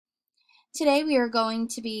Today we are going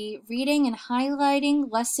to be reading and highlighting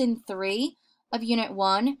Lesson 3 of Unit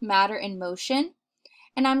 1, Matter in Motion,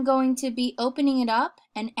 and I'm going to be opening it up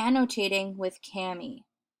and annotating with Kami.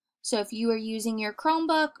 So if you are using your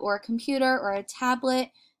Chromebook or a computer or a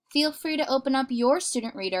tablet, feel free to open up your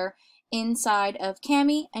student reader inside of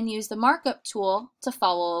Kami and use the markup tool to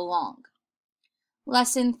follow along.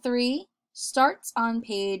 Lesson 3 starts on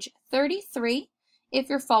page 33 if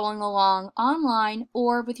you're following along online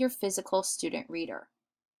or with your physical student reader.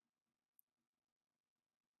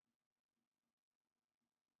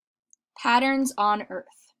 Patterns on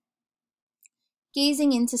Earth.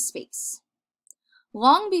 Gazing into space.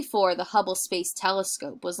 Long before the Hubble Space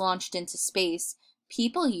Telescope was launched into space,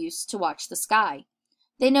 people used to watch the sky.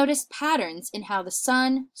 They noticed patterns in how the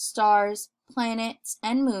sun, stars, planets,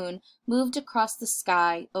 and moon moved across the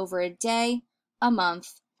sky over a day, a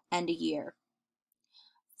month, and a year.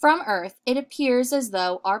 From Earth, it appears as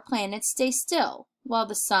though our planets stay still, while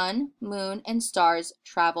the sun, moon, and stars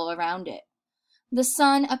travel around it. The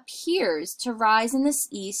sun appears to rise in the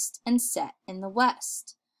east and set in the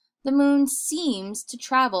west. The moon seems to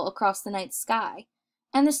travel across the night sky,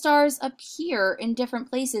 and the stars appear in different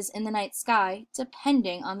places in the night sky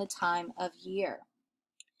depending on the time of year.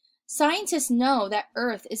 Scientists know that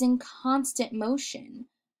Earth is in constant motion.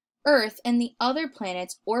 Earth and the other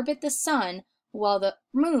planets orbit the sun while the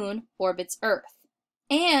moon orbits Earth.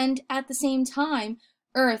 And at the same time,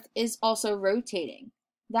 Earth is also rotating.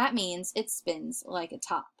 That means it spins like a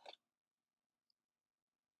top.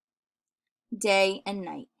 Day and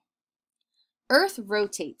night. Earth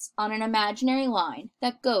rotates on an imaginary line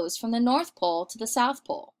that goes from the North Pole to the South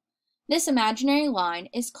Pole. This imaginary line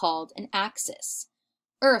is called an axis.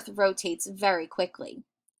 Earth rotates very quickly.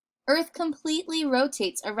 Earth completely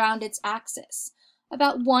rotates around its axis,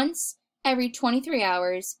 about once every 23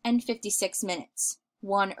 hours and 56 minutes,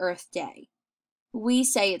 one Earth day. We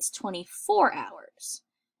say it's 24 hours,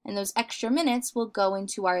 and those extra minutes will go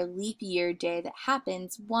into our leap year day that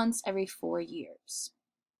happens once every 4 years.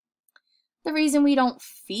 The reason we don't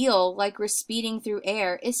feel like we're speeding through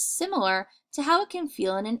air is similar to how it can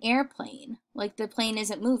feel in an airplane, like the plane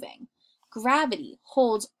isn't moving. Gravity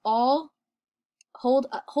holds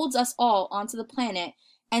us all onto the planet,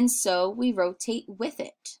 and so we rotate with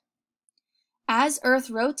it. As Earth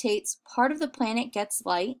rotates, part of the planet gets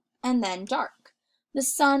light and then dark. The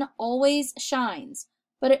sun always shines,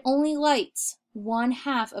 but it only lights one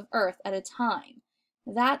half of Earth at a time.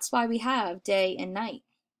 That's why we have day and night.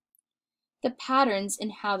 The patterns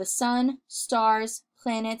in how the sun, stars,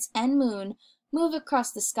 planets, and moon move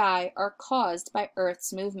across the sky are caused by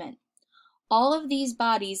Earth's movement. All of these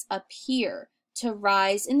bodies appear to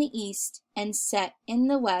rise in the east and set in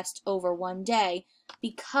the west over one day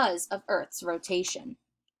because of Earth's rotation.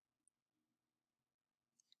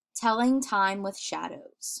 Telling time with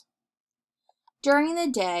shadows. During the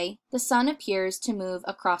day, the sun appears to move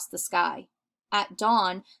across the sky. At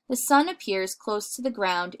dawn, the sun appears close to the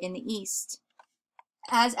ground in the east.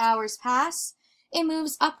 As hours pass, it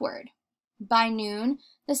moves upward. By noon,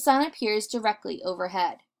 the sun appears directly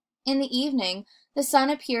overhead. In the evening, the sun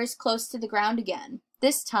appears close to the ground again,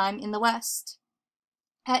 this time in the west.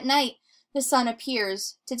 At night, the sun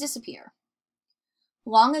appears to disappear.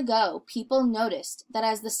 Long ago, people noticed that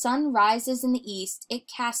as the sun rises in the east, it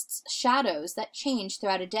casts shadows that change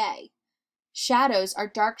throughout a day. Shadows are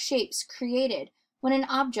dark shapes created when an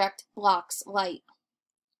object blocks light.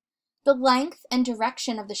 The length and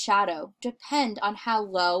direction of the shadow depend on how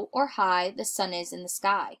low or high the sun is in the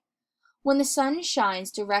sky. When the sun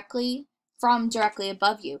shines directly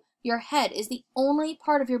above you, your head is the only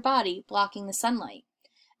part of your body blocking the sunlight.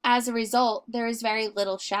 As a result, there is very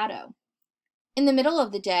little shadow. In the middle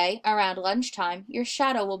of the day, around lunchtime, your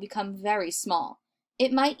shadow will become very small.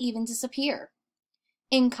 It might even disappear.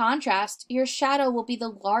 In contrast, your shadow will be the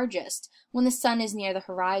largest when the sun is near the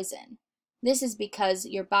horizon. This is because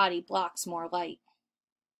your body blocks more light.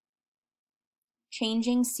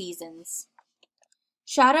 Changing seasons.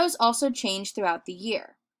 Shadows also change throughout the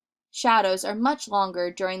year. Shadows are much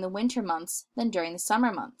longer during the winter months than during the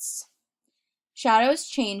summer months. Shadows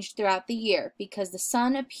change throughout the year because the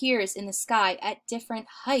sun appears in the sky at different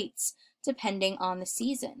heights depending on the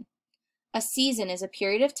season. A season is a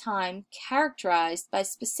period of time characterized by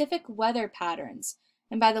specific weather patterns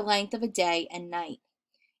and by the length of a day and night.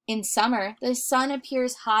 In summer, the sun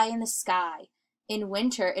appears high in the sky. In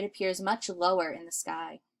winter, it appears much lower in the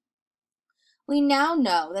sky. We now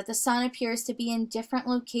know that the sun appears to be in different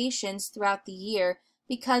locations throughout the year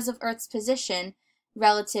because of Earth's position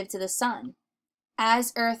relative to the sun.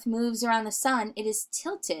 As Earth moves around the sun, it is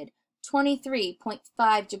tilted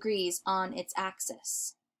 23.5 degrees on its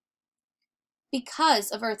axis.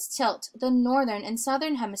 Because of Earth's tilt, the northern and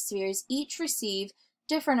southern hemispheres each receive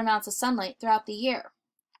different amounts of sunlight throughout the year.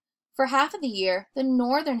 For half of the year, the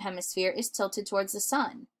northern hemisphere is tilted towards the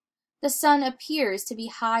sun. The sun appears to be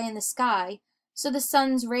high in the sky, so the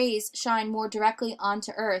sun's rays shine more directly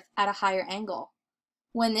onto Earth at a higher angle.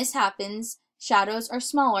 When this happens, shadows are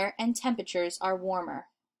smaller and temperatures are warmer.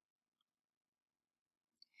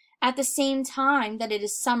 At the same time that it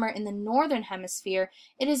is summer in the northern hemisphere,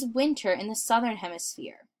 it is winter in the southern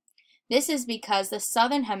hemisphere. This is because the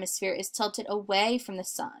southern hemisphere is tilted away from the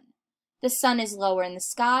sun. The sun is lower in the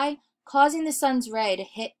sky, causing the sun's ray to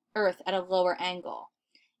hit Earth at a lower angle.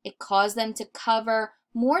 It caused them to cover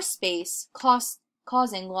more space,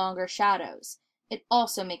 causing longer shadows. It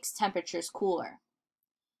also makes temperatures cooler.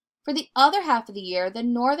 For the other half of the year, the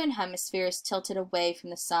northern hemisphere is tilted away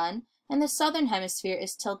from the sun, and the southern hemisphere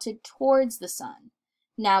is tilted towards the sun.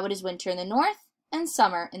 Now it is winter in the north and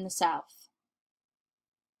summer in the south.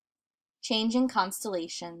 Changing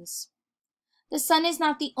constellations. The sun is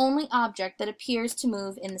not the only object that appears to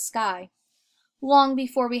move in the sky. Long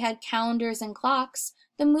before we had calendars and clocks,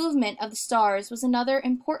 the movement of the stars was another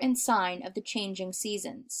important sign of the changing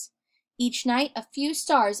seasons. Each night, a few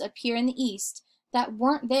stars appear in the east that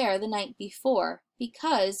weren't there the night before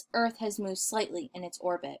because Earth has moved slightly in its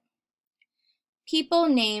orbit. People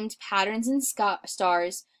named patterns in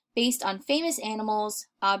stars based on famous animals,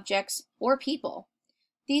 objects, or people.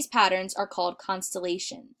 These patterns are called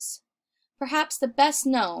constellations. Perhaps the best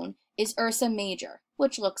known is Ursa Major,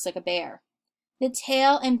 which looks like a bear. The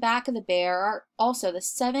tail and back of the bear are also the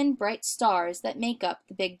 7 bright stars that make up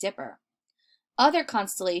the Big Dipper. Other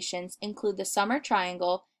constellations include the Summer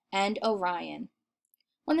Triangle and Orion.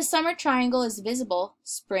 When the Summer Triangle is visible,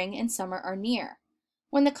 spring and summer are near.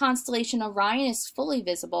 When the constellation Orion is fully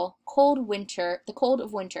visible, the cold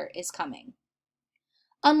of winter is coming.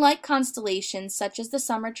 Unlike constellations such as the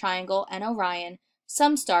Summer Triangle and Orion,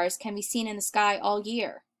 some stars can be seen in the sky all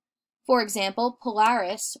year. For example,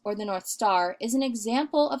 Polaris, or the North Star, is an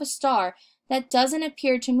example of a star that doesn't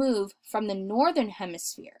appear to move from the northern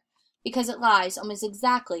hemisphere because it lies almost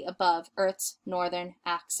exactly above Earth's northern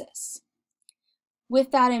axis.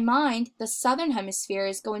 With that in mind, the southern hemisphere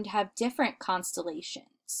is going to have different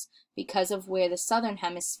constellations because of where the southern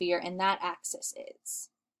hemisphere and that axis is.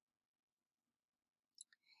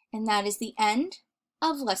 And that is the end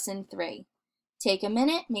of Lesson 3. Take a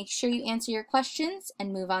minute, make sure you answer your questions,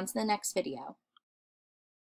 and move on to the next video.